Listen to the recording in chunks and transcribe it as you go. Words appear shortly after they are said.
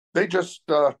They just,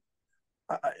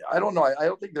 I don't know. I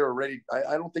don't think they were ready.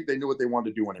 I don't think they knew what they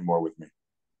wanted to do anymore with me.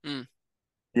 Mm.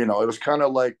 It was kind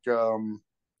of like, you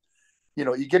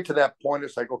get to that point,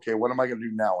 it's like, okay, what am I going to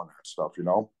do now on that stuff? And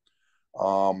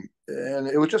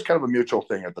it was just kind of a mutual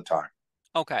thing at the time.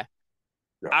 Okay.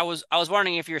 Yeah. I was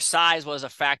wondering if your size was a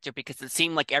factor because it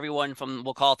seemed like everyone from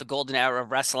we'll call it the golden era of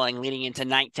wrestling leading into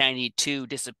 1992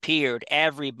 disappeared.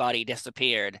 Everybody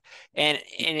disappeared, and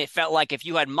it felt like if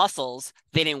you had muscles,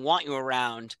 they didn't want you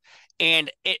around.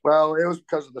 And it Well, it was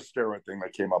because of the steroid thing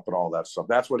that came up and all that stuff.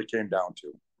 That's what it came down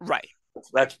to. right.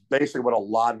 That's basically what a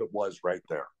lot of it was right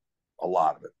there. A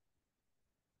lot of it.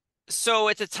 So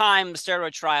at the time, the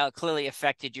steroid trial clearly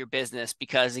affected your business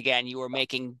because again, you were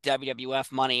making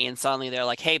WWF money, and suddenly they're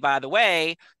like, "Hey, by the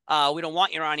way, we don't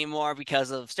want you on anymore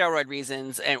because of steroid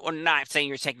reasons." And we're not saying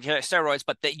you're taking steroids,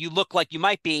 but that you look like you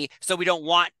might be, so we don't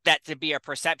want that to be a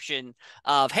perception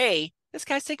of, "Hey, this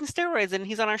guy's taking steroids and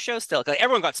he's on our show still." Because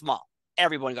everyone got small.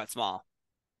 Everyone got small.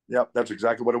 Yep, that's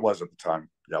exactly what it was at the time.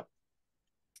 Yep.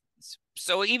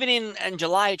 So even in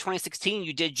July 2016,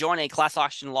 you did join a class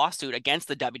action lawsuit against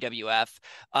the WWF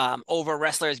over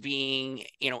wrestlers being,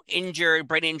 injured,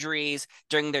 brain injuries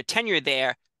during their tenure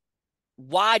there.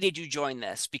 Why did you join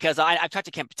this? Because I've talked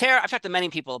to Ken Patera, I've talked to many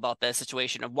people about the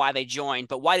situation of why they joined,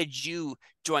 but why did you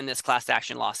join this class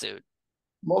action lawsuit?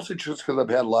 Mostly just because I've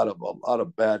had a lot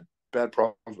of bad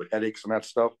problems with headaches and that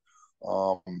stuff.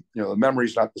 The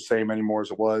memory's not the same anymore as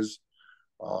it was.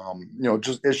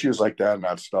 Just issues like that and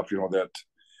that stuff. That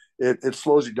it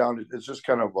slows you down. It's just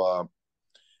kind of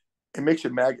it makes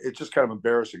it it's just kind of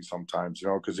embarrassing sometimes.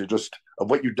 Because you're just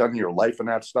of what you've done in your life and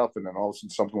that stuff, and then all of a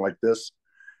sudden something like this,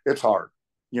 it's hard.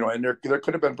 And there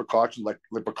could have been precautions like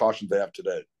the precautions they have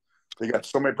today. They got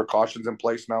so many precautions in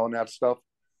place now and that stuff.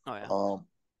 Oh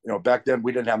yeah. Back then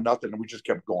we didn't have nothing and we just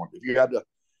kept going. If you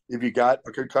got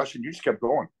a concussion, you just kept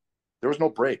going. There was no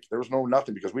break. There was no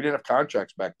nothing because we didn't have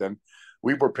contracts back then.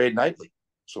 We were paid nightly.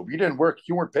 So if you didn't work,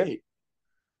 you weren't paid.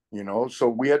 So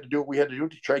we had to do what we had to do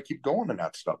to try to keep going and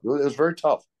that stuff. It was very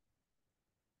tough.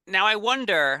 Now I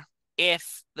wonder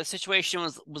if the situation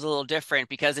was a little different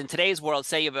because in today's world,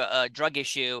 say you have a drug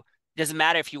issue, it doesn't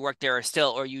matter if you work there or still,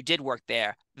 or you did work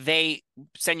there. They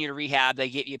send you to rehab. They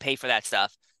get you pay for that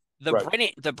stuff.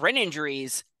 Right. The brain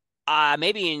injuries,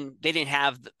 they didn't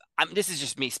have. This is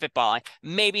just me spitballing.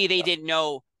 Maybe they Yeah. didn't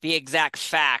know the exact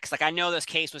facts. Like I know this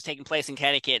case was taking place in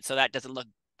Connecticut, so that doesn't look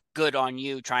good on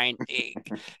you trying, you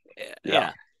Yeah. know,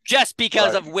 just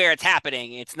because Right. of where it's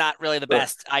happening. It's not really the Sure.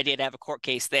 best idea to have a court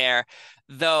case there,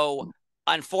 though.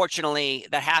 Unfortunately,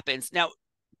 that happens. Now,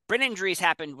 brain injuries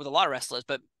happen with a lot of wrestlers,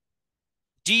 but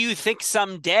do you think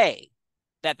someday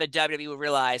that the WWE will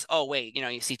realize, oh, wait,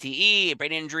 CTE,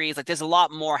 brain injuries, like there's a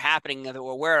lot more happening that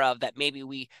we're aware of that maybe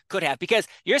we could have? Because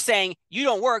you're saying you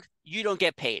don't work, you don't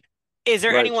get paid. Is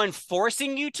there Right. anyone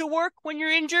forcing you to work when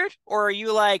you're injured? Or are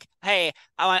you like, hey,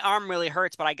 my arm really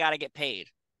hurts, but I got to get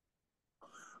paid?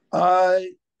 Uh,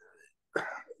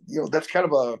 that's kind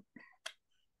of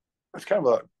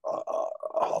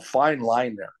a fine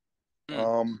line there. Mm,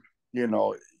 Um,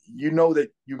 that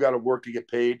you got to work to get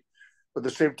paid, but at the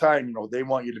same time, they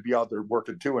want you to be out there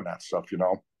working too and that stuff.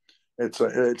 It's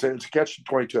a catch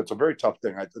 22. It's a very tough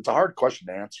thing. It's a hard question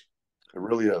to answer. It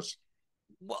really is.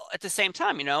 well, at the same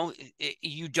time,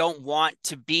 you don't want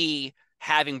to be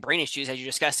having brain issues as you're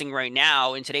discussing right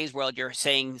now. In today's world, you're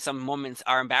saying some moments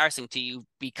are embarrassing to you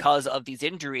because of these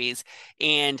injuries.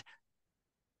 And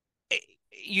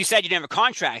you said you didn't have a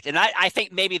contract, and I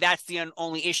think maybe that's the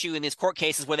only issue in these court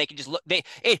cases where they can just look.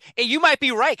 You might be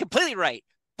right, completely right,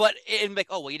 but like,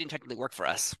 oh well, you didn't technically work for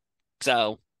us,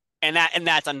 so and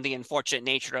that's on the unfortunate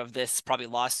nature of this probably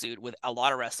lawsuit with a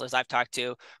lot of wrestlers I've talked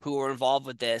to who were involved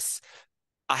with this.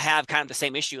 I have kind of the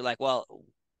same issue, like, well,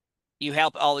 you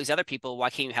help all these other people, why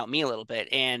can't you help me a little bit?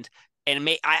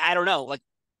 I don't know, like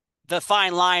the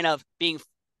fine line of being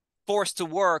forced to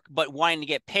work but wanting to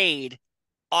get paid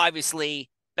obviously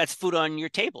that's food on your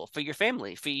table for your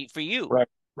family, for you. Right.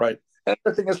 Right. And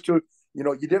the thing is too, you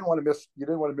didn't want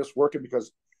to miss working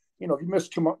because, you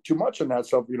missed too much in that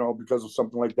stuff, because of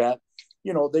something like that.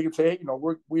 They could say, hey,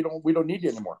 we don't need you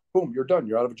anymore. Boom, you're done.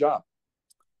 You're out of a job.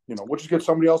 We'll just get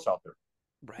somebody else out there.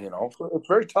 Right. So it's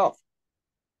very tough.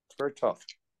 It's very tough.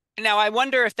 Now I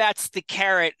wonder if that's the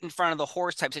carrot in front of the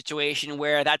horse type situation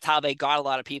where that's how they got a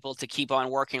lot of people to keep on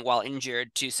working while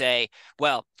injured to say,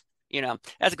 well,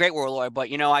 that's a great warlord,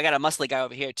 but I got a muscly guy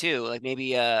over here too. Like maybe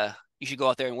you should go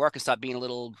out there and work and stop being a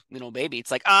little baby.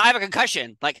 It's like, I have a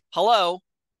concussion. Like, hello.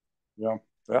 Yeah.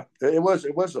 Yeah. It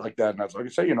was like that. And that's like I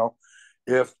say,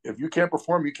 if you can't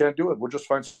perform, you can't do it. We'll just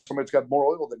find somebody that's got more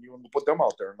oil than you and we'll put them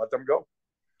out there and let them go.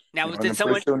 Now And did then pretty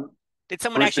someone soon. Did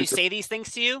someone Bruce actually did, say these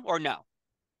things to you or no?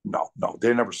 no,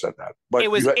 they never said that. But But it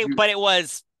was,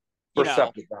 you know,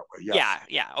 perceptive that way. Yes,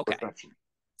 yeah, okay. perception.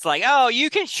 It's like, oh, you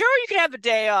can have the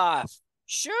day off,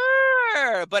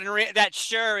 sure, but that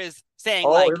sure is saying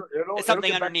Oh, like it's it'll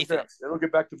something get back to underneath it. Vince. It'll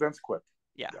get back to Vince quick.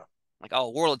 Yeah, Yeah. like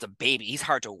oh, Warlord's a baby. He's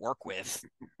hard to work with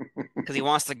because he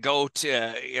wants to go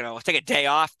to take a day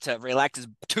off to relax his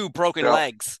two broken Yeah.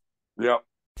 legs. Yeah.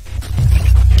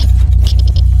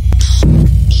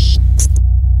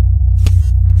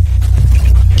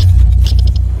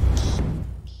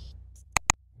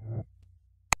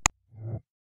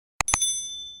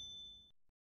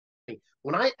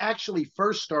 When I actually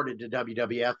first started to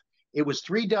WWF, it was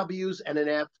three W's and an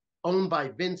F, owned by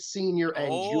Vince Sr. and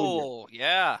Jr. Oh,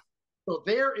 yeah. So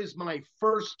there is my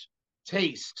first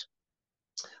taste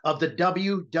of the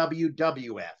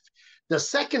WWF. The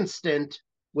second stint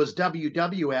was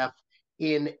WWF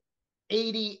in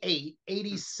 88,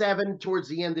 87, towards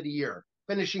the end of the year,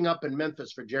 finishing up in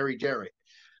Memphis for Jerry Jarrett.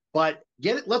 But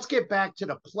let's get back to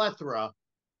the plethora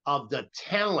of the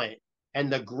talent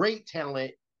and the great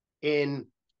talent in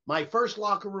my first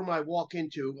locker room I walk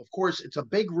into. Of course, it's a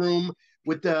big room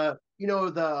with the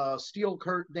steel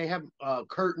curtain. They have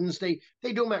curtains. They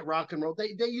do them at Rock and Roll.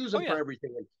 They use them for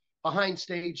everything, and behind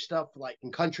stage stuff like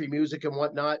in country music and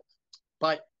whatnot.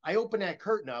 But I open that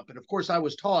curtain up, and of course I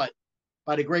was taught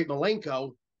by the great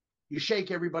Malenko, you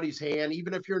shake everybody's hand,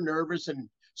 even if you're nervous and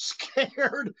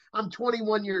scared. I'm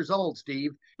 21 years old,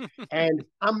 Steve, and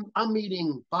I'm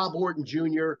meeting Bob Orton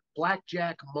Jr.,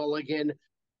 Blackjack Mulligan,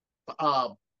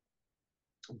 Bob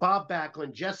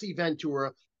Backlund, Jesse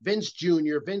Ventura, Vince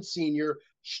Jr., Vince Sr.,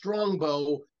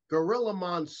 Strongbow, Gorilla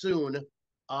Monsoon,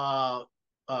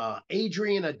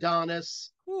 Adrian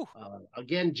Adonis.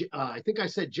 Again, I think I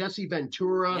said Jesse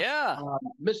Ventura,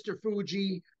 Mr.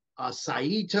 Fuji,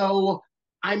 Saito.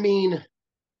 I mean,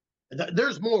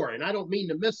 there's more, and I don't mean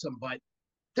to miss them, but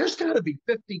there's got to be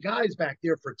 50 guys back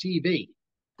there for TV.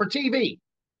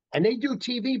 And they do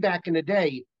TV back in the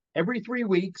day every 3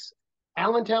 weeks.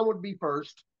 Allentown would be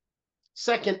first.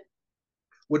 Second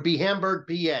would be Hamburg,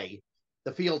 PA,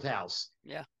 the field house.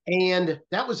 Yeah. And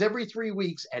that was every 3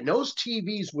 weeks. And those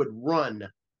TVs would run.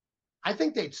 I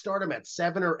think they'd start them at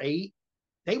 7 or 8.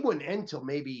 They wouldn't end till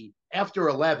maybe after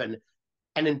 11.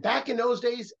 And then back in those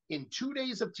days, in 2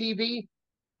 days of TV,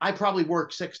 I probably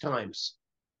worked 6 times.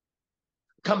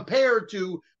 Compared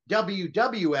to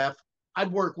WWF,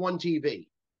 I'd work one TV.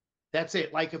 That's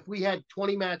it. Like if we had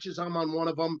 20 matches, I'm on one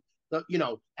of them,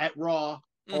 at Raw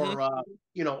or,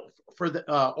 for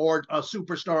the or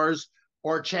Superstars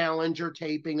or Challenge or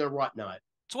taping or whatnot.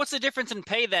 So what's the difference in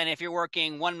pay then if you're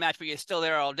working one match but you're still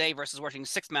there all day versus working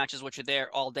 6 matches which you're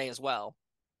there all day as well?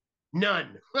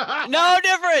 None. No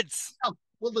difference.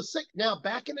 Well, now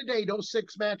back in the day, those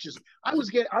 6 matches, I was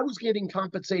getting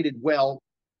compensated well,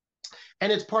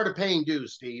 and it's part of paying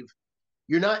dues, Steve.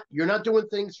 You're not doing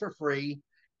things for free,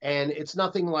 and it's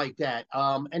nothing like that.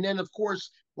 And then of course,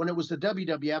 when it was the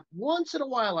WWF, once in a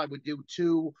while I would do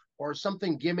 2 or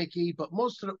something gimmicky, but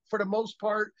for the most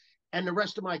part, and the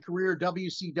rest of my career,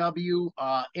 WCW,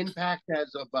 Impact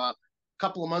as of a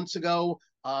couple of months ago,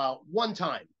 one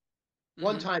time.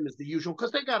 One time is the usual,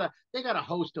 because they got a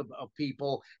host of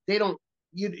people.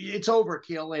 It's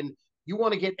overkill, and you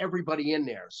want to get everybody in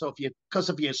there. So if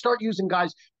you start using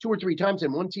guys 2 or 3 times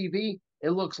in one TV, it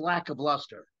looks lack of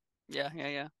luster.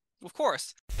 Yeah. Of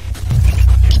course.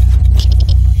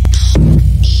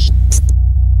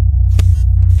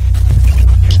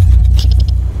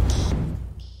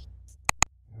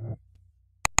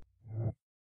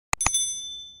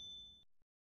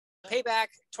 Payback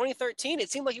 2013, it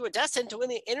seemed like you were destined to win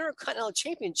the Intercontinental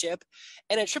Championship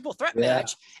in a triple threat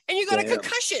match, and you got a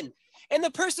concussion. And the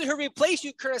person who replaced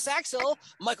you, Curtis Axel,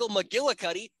 Michael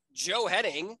McGillicuddy, Joe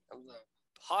Henning,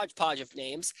 hodgepodge of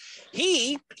names,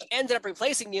 he ended up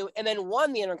replacing you and then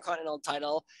won the Intercontinental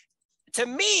title. To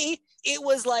me, it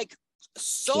was like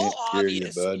so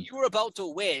obvious you were about to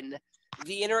win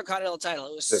the Intercontinental title.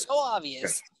 It was so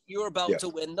obvious you were about to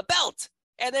win the belt.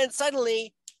 And then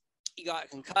suddenly you got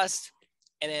concussed.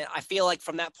 And then I feel like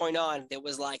from that point on, it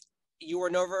was like you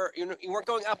weren't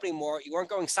going up anymore. You weren't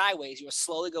going sideways. You were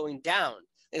slowly going down.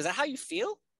 Is that how you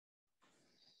feel?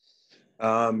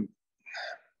 Man,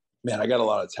 I got a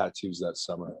lot of tattoos that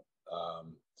summer.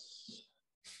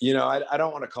 I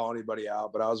don't want to call anybody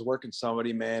out, but I was working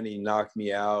somebody, man. He knocked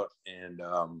me out, and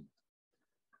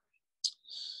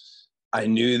I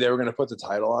knew they were going to put the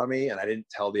title on me, and I didn't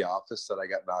tell the office that I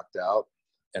got knocked out,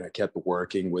 and I kept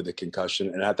working with a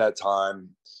concussion. And at that time,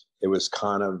 it was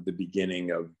kind of the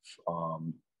beginning of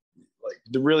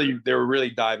they were really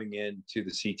diving into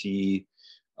the CTE.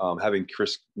 having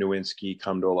Chris Nowinski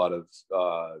come to a lot of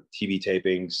TV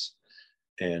tapings.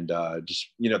 And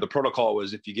just, the protocol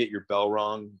was if you get your bell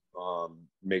wrong,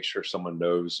 make sure someone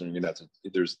knows. And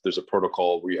there's a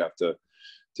protocol where you have to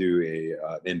do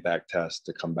a impact test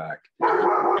to come back.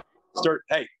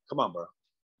 Hey, come on, bro.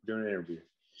 We're doing an interview.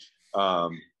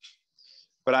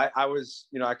 But I was,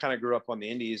 I kind of grew up on the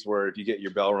indies where if you get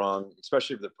your bell wrong,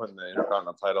 especially if they're putting the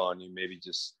Intercontinental title on you, maybe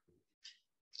just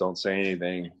don't say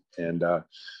anything. And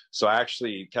so I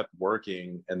actually kept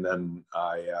working, and then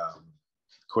I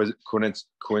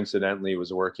coincidentally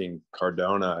was working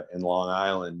Cardona in Long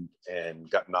Island and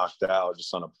got knocked out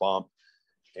just on a bump,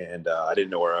 and I didn't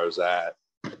know where I was at.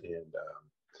 And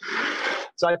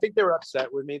so I think they were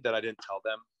upset with me that I didn't tell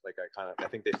them. Like I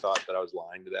think they thought that I was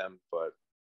lying to them, but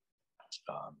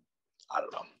I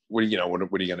don't know. What are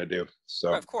you gonna do?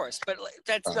 So of course, but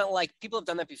that's not like people have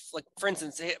done that before. Like, for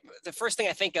instance, the first thing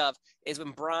I think of is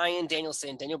when Daniel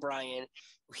Bryan,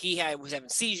 he was having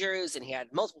seizures and he had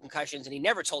multiple concussions, and he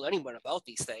never told anyone about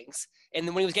these things. And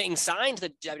then when he was getting signed to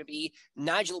the WWE,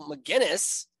 Nigel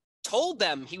McGuinness told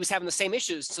them he was having the same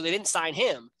issues, so they didn't sign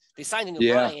him. They signed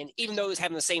Daniel Bryan, even though he was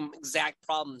having the same exact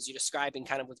problems you're describing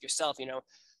kind of with yourself,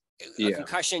 a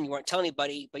concussion, you weren't telling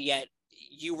anybody, but yet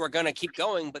you were going to keep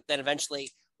going. But then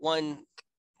eventually one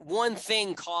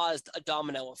thing caused a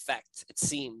domino effect, it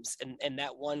seems. And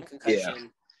that one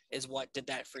concussion is what did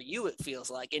that for you, it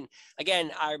feels like. And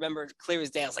again, I remember clear as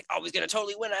day, I was like, oh, he's going to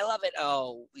totally win. I love it.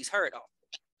 Oh, he's hurt. Oh,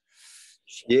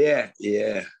 shit.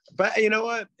 Yeah. But you know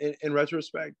what? In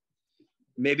retrospect,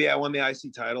 maybe I won the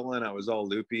IC title and I was all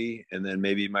loopy, and then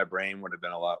maybe my brain would have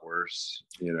been a lot worse,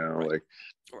 right.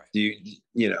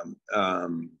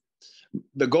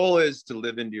 The goal is to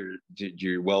live into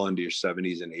your well into your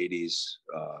 70s and 80s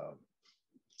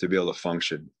to be able to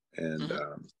function. And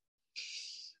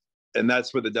and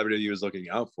that's what the WWE was looking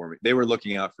out for me. They were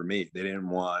looking out for me. They didn't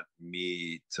want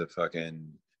me to fucking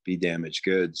be damaged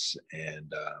goods.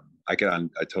 And I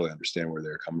totally understand where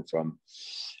they're coming from.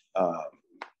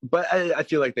 But I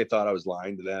feel like they thought I was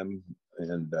lying to them.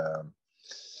 And,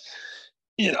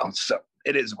 so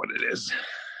it is what it is.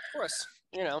 Of course.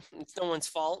 It's no one's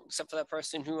fault except for that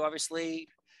person who obviously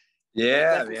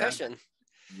had a concussion.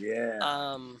 Yeah.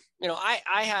 I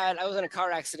was in a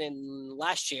car accident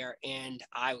last year, and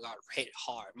I got hit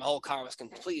hard. My whole car was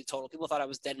completely total. People thought I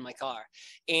was dead in my car.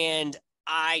 And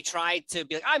I tried to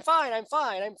be like, I'm fine.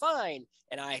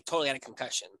 And I totally had a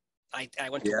concussion. I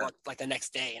went to work like the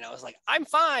next day, and I was like, I'm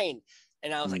fine.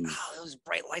 And I was like, oh, those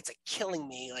bright lights are killing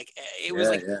me. Like, it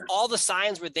was all the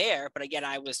signs were there, but again,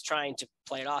 I was trying to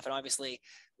play it off. And obviously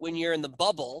when you're in the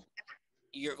bubble,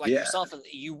 you're like yourself,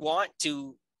 you want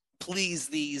to please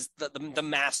the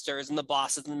masters and the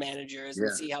bosses and the managers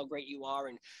and see how great you are.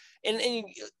 And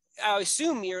I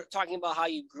assume you're talking about how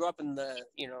you grew up in the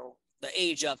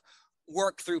age of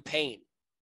work through pain.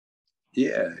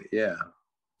 Yeah.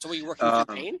 So were you working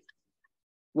through pain?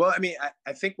 Well, I mean,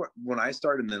 I think when I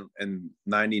started in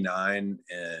 99,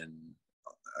 and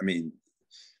I mean,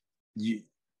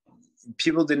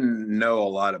 people didn't know a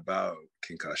lot about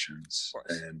concussions,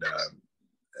 and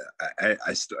I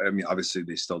mean, obviously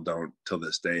they still don't till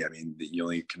this day. I mean, you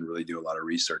only can really do a lot of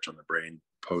research on the brain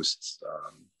post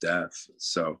death.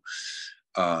 So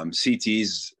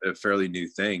CT's a fairly new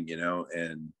thing,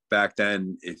 and back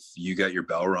then, if you got your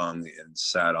bell rung and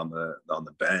sat on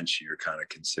the bench, you're kind of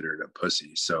considered a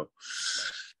pussy. So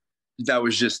that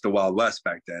was just the Wild West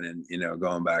back then. And,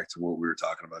 going back to what we were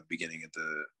talking about at the beginning of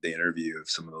the interview of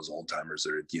some of those old timers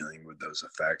that are dealing with those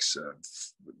effects of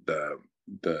the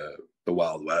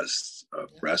Wild West of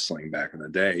wrestling back in the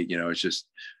day,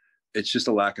 it's just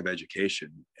a lack of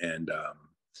education. And,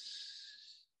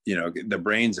 the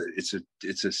brain's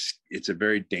it's a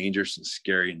very dangerous and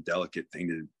scary and delicate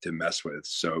thing to mess with.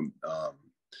 So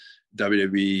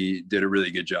WWE did a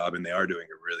really good job, and they are doing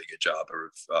a really good job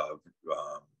of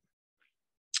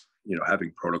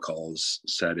having protocols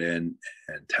set in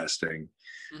and testing.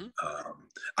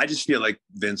 I just feel like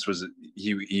Vince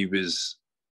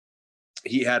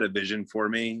he had a vision for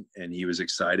me, and he was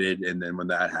excited. And then when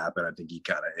that happened, I think it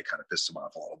kind of pissed him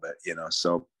off a little bit,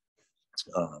 so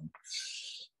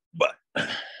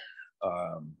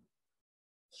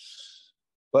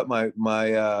but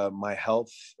my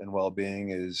health and well-being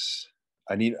is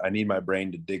I need my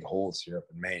brain to dig holes here up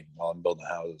in Maine while I'm building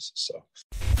houses. So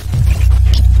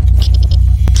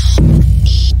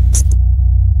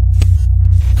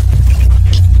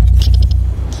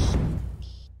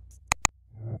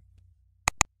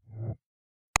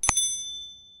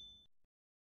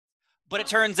but it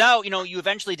turns out, you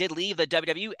eventually did leave the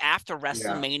WWE after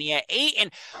WrestleMania 8. And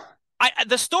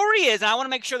The story is, and I want to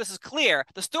make sure this is clear.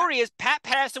 The story is Pat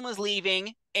Patterson was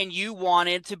leaving, and you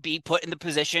wanted to be put in the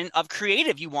position of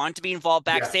creative. You wanted to be involved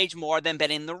backstage more than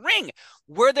been in the ring.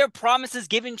 Were there promises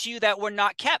given to you that were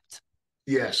not kept?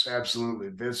 Yes, absolutely.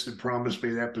 Vince had promised me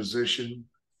that position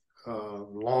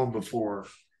long before,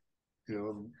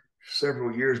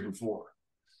 several years before,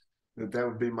 that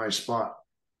would be my spot.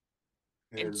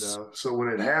 And so when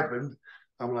it happened,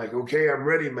 I'm like, okay, I'm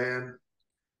ready, man.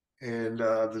 And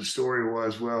the story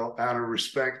was, well, out of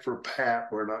respect for Pat,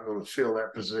 we're not going to fill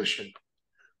that position.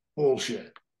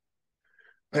 Bullshit.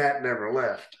 Pat never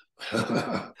left.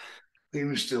 He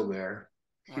was still there.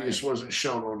 He just wasn't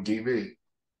shown on TV.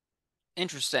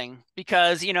 Interesting,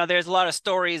 because there's a lot of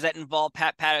stories that involve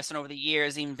Pat Patterson over the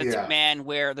years, even Vince McMahon,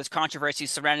 where there's controversy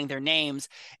surrounding their names.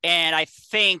 And I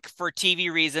think for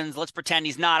TV reasons, let's pretend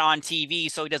he's not on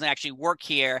TV, so he doesn't actually work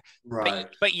here. Right.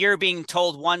 But you're being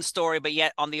told one story, but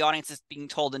yet on the audience is being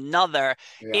told another.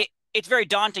 Yeah. It's very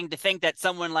daunting to think that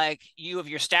someone like you of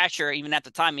your stature, even at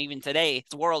the time, even today,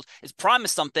 the world is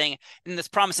promised something and this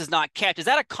promise is not kept. Is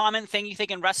that a common thing you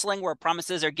think in wrestling where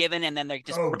promises are given and then they're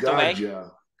just ripped away?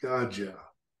 God, yeah.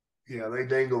 Yeah, they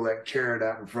dangle that carrot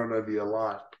out in front of you a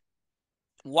lot.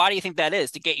 Why do you think that is?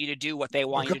 To get you to do what they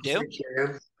want you to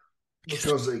do?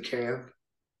 Because they can.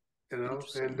 And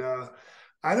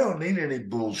I don't need any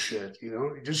bullshit,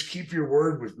 Just keep your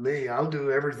word with me. I'll do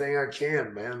everything I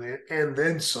can, man, and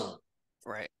then some.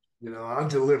 Right. I'll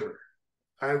deliver.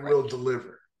 I will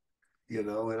deliver,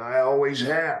 and I always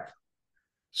have.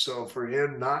 So for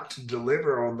him not to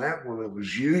deliver on that one, it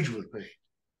was huge with me.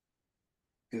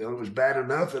 It was bad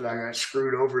enough that I got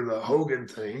screwed over the Hogan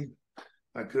thing.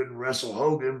 I couldn't wrestle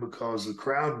Hogan because the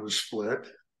crowd was split.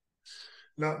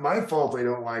 Not my fault they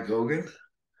don't like Hogan.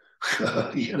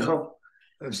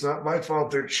 It's not my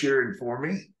fault they're cheering for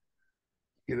me.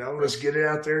 Let's get it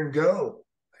out there and go.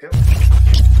 Yep.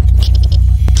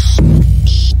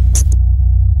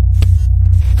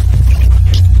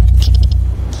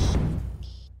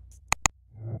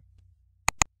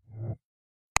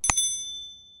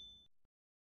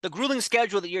 The grueling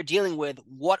schedule that you're dealing with,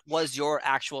 what was your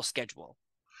actual schedule?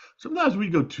 Sometimes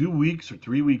we'd go 2 weeks or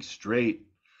 3 weeks straight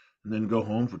and then go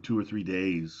home for 2 or 3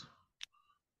 days.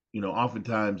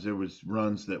 Oftentimes there was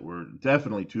runs that were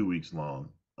definitely 2 weeks long.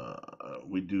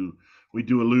 We'd do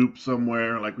a loop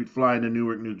somewhere, like we'd fly into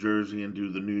Newark, New Jersey and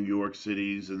do the New York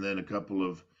cities and then a couple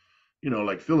of,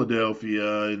 like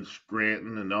Philadelphia and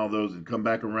Scranton and all those, and come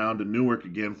back around to Newark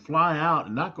again, fly out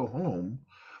and not go home.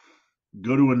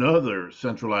 Go to another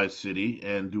centralized city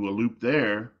and do a loop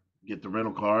there, get the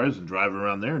rental cars and drive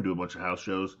around there and do a bunch of house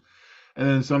shows. And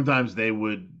then sometimes they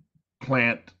would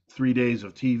plant 3 days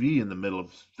of TV in the middle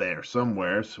of there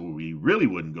somewhere, so we really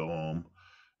wouldn't go home.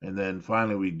 And then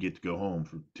finally we'd get to go home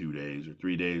for 2 days or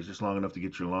 3 days, just long enough to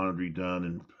get your laundry done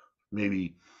and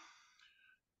maybe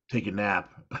take a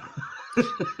nap.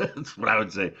 That's what I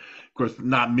would say. Of course,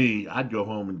 not me. I'd go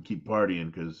home and keep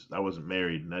partying because I wasn't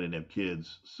married and I didn't have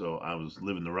kids. So I was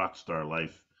living the rock star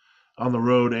life on the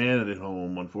road and at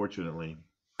home, unfortunately.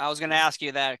 I was going to ask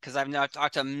you that because I've now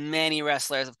talked to many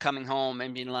wrestlers of coming home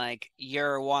and being like, you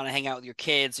want to hang out with your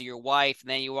kids or your wife, and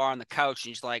then you are on the couch and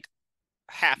you're just like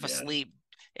half asleep.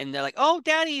 And they're like, oh,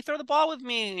 Daddy, throw the ball with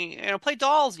me, play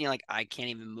dolls. And you're like, I can't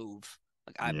even move.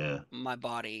 My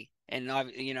body. And,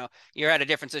 you're at a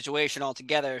different situation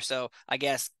altogether. So I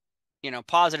guess,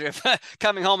 positive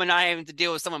coming home and not having to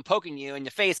deal with someone poking you in the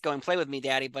face going, play with me,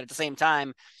 Daddy. But at the same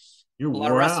time, a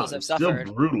lot of wrestlers have suffered.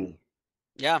 Still brutal.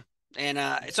 Yeah. And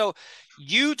so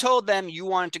you told them you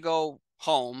wanted to go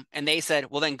home and they said,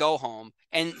 well, then go home.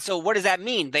 And so what does that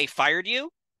mean? They fired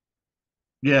you?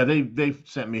 Yeah, they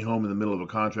sent me home in the middle of a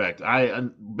contract.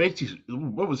 Basically,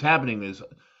 what was happening is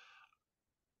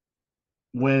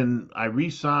when I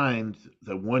re-signed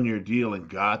the 1-year deal and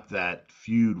got that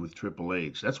feud with Triple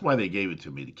H, that's why they gave it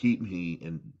to me, to keep me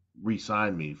and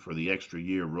re-sign me for the extra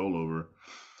year rollover.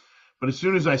 But as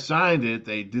soon as I signed it,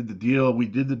 they did the deal. We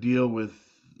did the deal with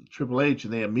Triple H,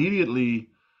 and they immediately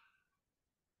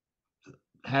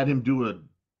had him do a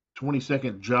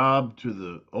 20-second job to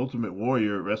the Ultimate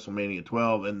Warrior at WrestleMania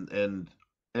 12,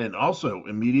 and also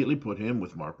immediately put him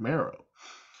with Mark Marrow.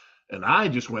 And I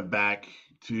just went back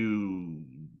to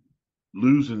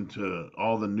losing to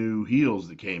all the new heels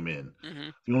that came in. Mm-hmm.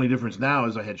 The only difference now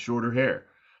is I had shorter hair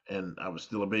and I was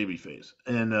still a babyface.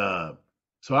 And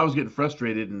so I was getting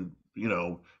frustrated, and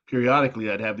periodically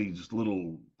I'd have these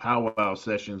little powwow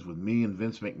sessions with me and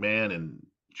Vince McMahon and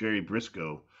Jerry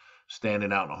Briscoe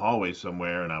standing out in a hallway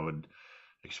somewhere, and I would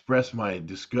express my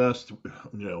disgust,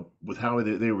 with how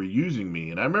they were using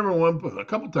me. And I remember a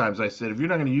couple times I said, if you're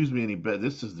not going to use me any better,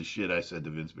 this is the shit I said to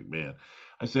Vince McMahon.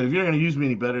 I said, if you're not going to use me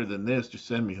any better than this, just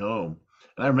send me home.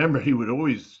 And I remember he would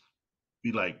always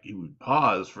be like, he would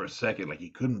pause for a second, like he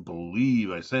couldn't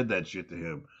believe I said that shit to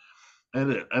him.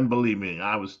 And believe me,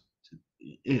 I was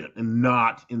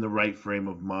not in the right frame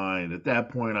of mind. At that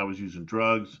point, I was using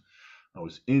drugs. I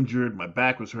was injured. My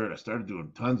back was hurt. I started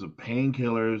doing tons of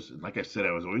painkillers. And like I said,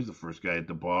 I was always the first guy at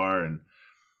the bar. And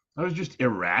I was just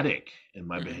erratic in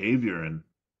my behavior. And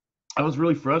I was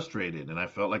really frustrated. And I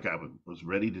felt like I was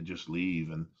ready to just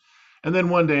leave. And then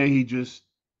one day he just,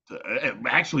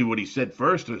 actually what he said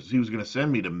first was he was going to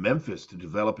send me to Memphis to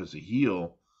develop as a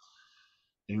heel.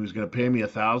 And he was going to pay me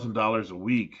 $1,000 a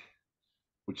week,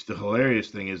 which the hilarious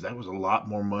thing is that was a lot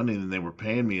more money than they were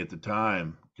paying me at the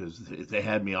time, because they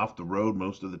had me off the road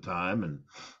most of the time and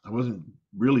I wasn't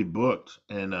really booked.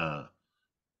 And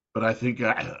but I think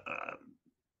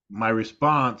my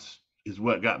response is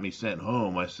what got me sent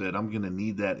home. I said, I'm going to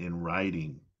need that in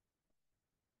writing.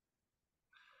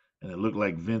 And it looked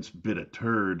like Vince bit a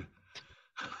turd.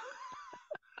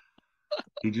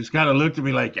 He just kind of looked at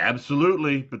me like,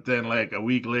 absolutely. But then like a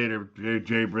week later,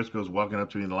 Jerry Briscoe's walking up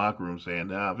to me in the locker room saying,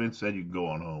 nah, Vince said you can go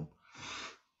on home.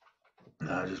 And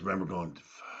I just remember going,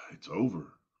 it's over.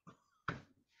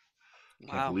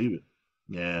 Can't believe it.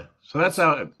 Yeah. So that's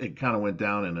how it kind of went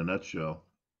down in a nutshell.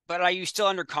 But are you still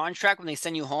under contract when they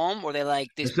send you home, or they like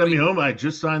they send me home? I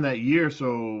just signed that year,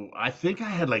 so I think I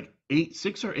had like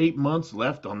 6 or 8 months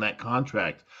left on that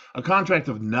contract. A contract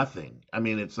of nothing. I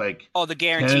mean, it's like the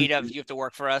guaranteed of you have to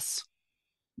work for us.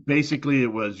 Basically,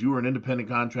 it was you were an independent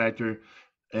contractor,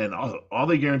 and all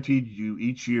they guaranteed you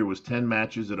each year was 10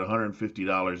 matches at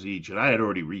 $150 each, and I had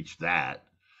already reached that.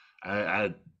 I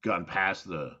had gotten past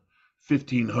the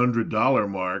 $1,500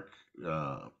 mark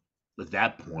at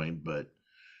that point, but.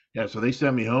 Yeah, so they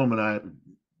sent me home, and I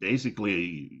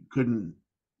basically couldn't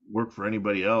work for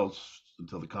anybody else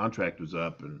until the contract was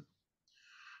up, and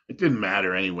it didn't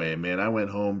matter anyway, man. I went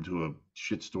home to a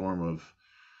shitstorm of,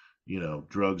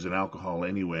 drugs and alcohol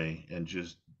anyway, and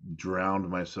just drowned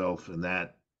myself in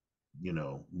that,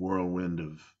 whirlwind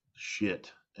of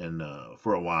shit, and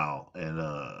for a while,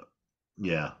 and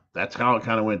yeah, that's how it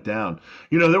kind of went down.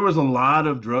 There was a lot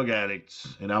of drug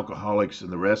addicts and alcoholics in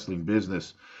the wrestling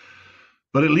business.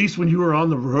 But at least when you were on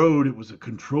the road, it was a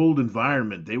controlled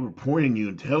environment. They were pointing you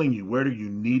and telling you where do you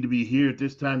need to be here at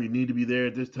this time. You need to be there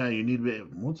at this time. You need to be.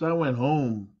 Once I went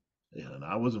home and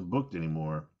I wasn't booked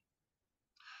anymore,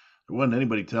 there wasn't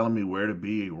anybody telling me where to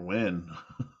be or when.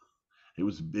 It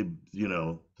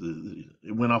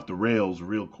went off the rails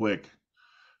real quick.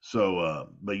 So,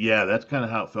 but yeah, that's kind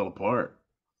of how it fell apart.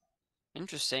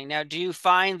 Interesting. Now, do you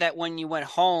find that when you went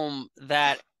home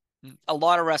that a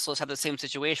lot of wrestlers have the same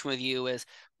situation with you, is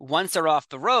once they're off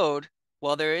the road,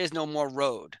 well, there is no more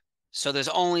road. So there's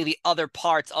only the other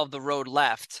parts of the road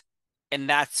left. And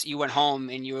that's, you went home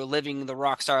and you were living the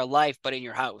rock star life, but in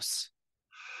your house.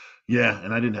 Yeah.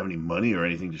 And I didn't have any money or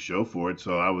anything to show for it.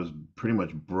 So I was pretty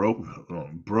much broke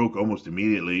almost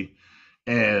immediately.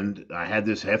 And I had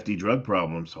this hefty drug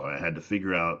problem. So I had to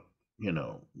figure out,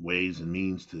 ways and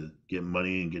means to get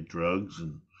money and get drugs.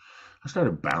 And I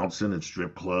started bouncing in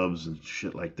strip clubs and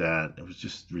shit like that. It was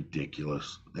just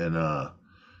ridiculous. And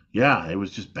yeah, it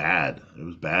was just bad. It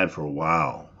was bad for a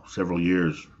while, several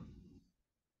years.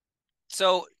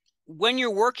 So when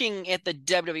you're working at the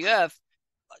WWF,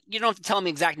 you don't have to tell me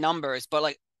exact numbers, but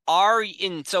like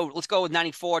so let's go with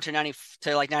 94 to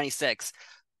 96.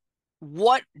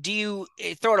 What do you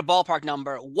throw out a ballpark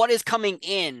number? What is coming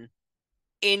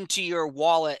into your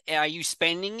wallet? Are you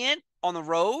spending it on the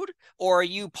road, or are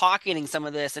you pocketing some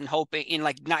of this and hoping in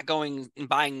like not going and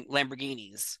buying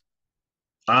Lamborghinis?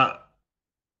 I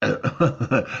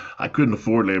couldn't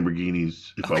afford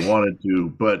Lamborghinis if I wanted to,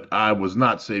 but I was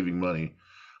not saving money.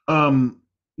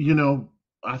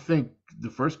 I think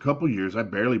the first couple years I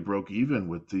barely broke even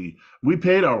we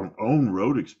paid our own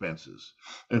road expenses.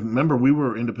 And remember, we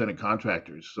were independent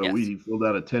contractors. So yes. We filled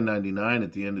out a 1099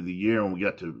 at the end of the year, and we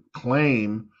got to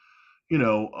claim,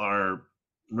 our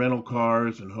rental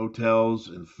cars and hotels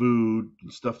and food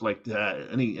and stuff like that.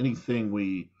 Anything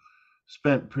we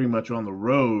spent pretty much on the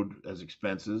road as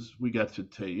expenses, we got to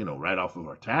take, right off of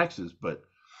our taxes. But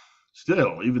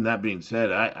still, even that being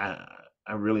said,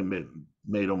 I really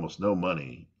made almost no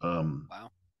money.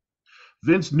 Wow.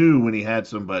 Vince knew when he had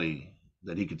somebody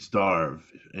that he could starve,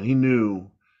 and he knew,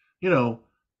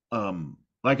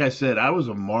 like I said, I was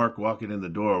a mark walking in the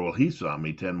door. Well, he saw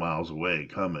me 10 miles away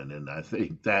coming, and I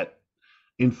think that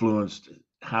influenced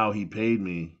how he paid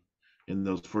me in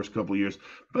those first couple of years.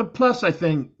 But plus, I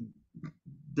think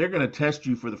they're going to test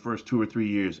you for the first 2 or 3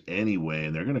 years anyway,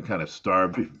 and they're going to kind of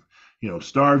starve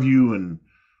you and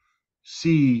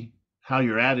see how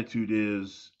your attitude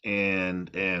is, and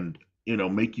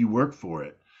make you work for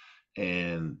it.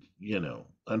 And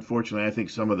unfortunately, I think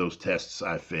some of those tests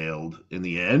I failed in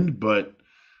the end, but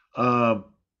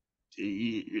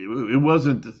it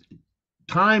wasn't.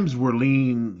 Times were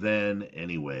lean then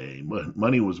anyway.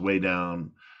 Money was way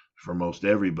down for most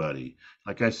everybody.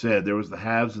 Like I said, there was the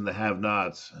haves and the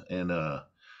have-nots, and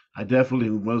I definitely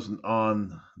wasn't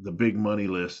on the big money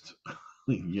list.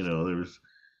 There was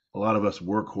a lot of us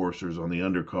workhorses on the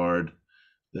undercard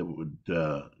that would,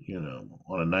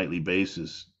 on a nightly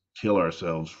basis, kill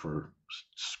ourselves for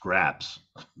scraps,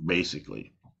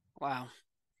 basically. Wow.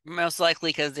 Most likely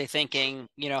because they're thinking,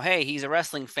 hey, he's a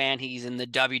wrestling fan. He's in the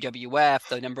WWF,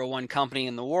 the #1 company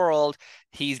in the world.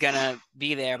 He's going to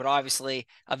be there. But obviously,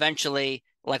 eventually,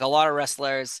 like a lot of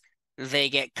wrestlers, they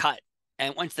get cut.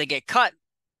 And once they get cut,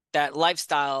 that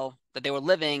lifestyle that they were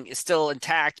living is still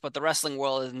intact, but the wrestling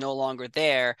world is no longer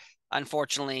there,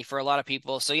 unfortunately, for a lot of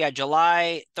people. So yeah,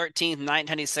 July 13th,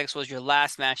 1996 was your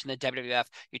last match in the WWF.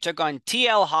 You took on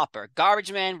TL Hopper,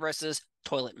 Garbage Man versus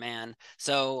Toilet Man.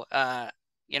 So, I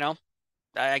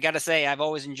got to say, I've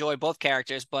always enjoyed both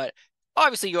characters, but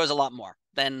obviously yours a lot more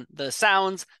than the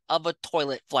sounds of a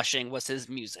toilet flushing was his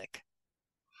music.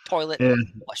 Toilet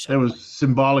flushing. That was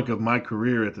symbolic of my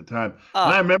career at the time.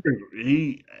 And I remember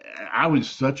I was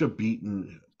such a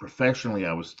beaten, professionally,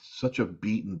 I was such a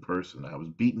beaten person. I was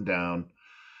beaten down,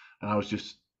 and I was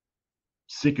just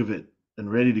sick of it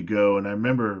and ready to go. And I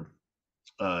remember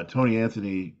Tony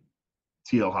Anthony,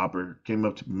 TL Hopper, came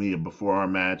up to me before our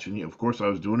match, and of course I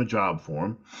was doing a job for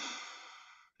him.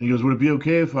 And he goes, "Would it be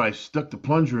okay if I stuck the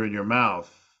plunger in your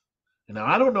mouth?" And now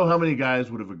I don't know how many guys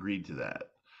would have agreed to that.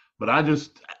 But I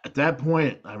just, at that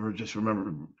point, I just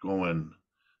remember going,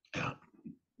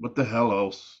 what the hell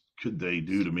else could they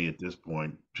do to me at this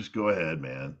point? Just go ahead,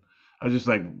 man. I was just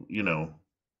like,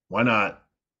 why not?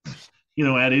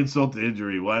 Add insult to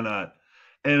injury. Why not?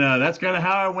 And that's kind of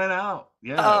how I went out.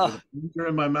 Yeah, with a finger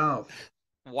in my mouth.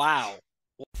 Wow.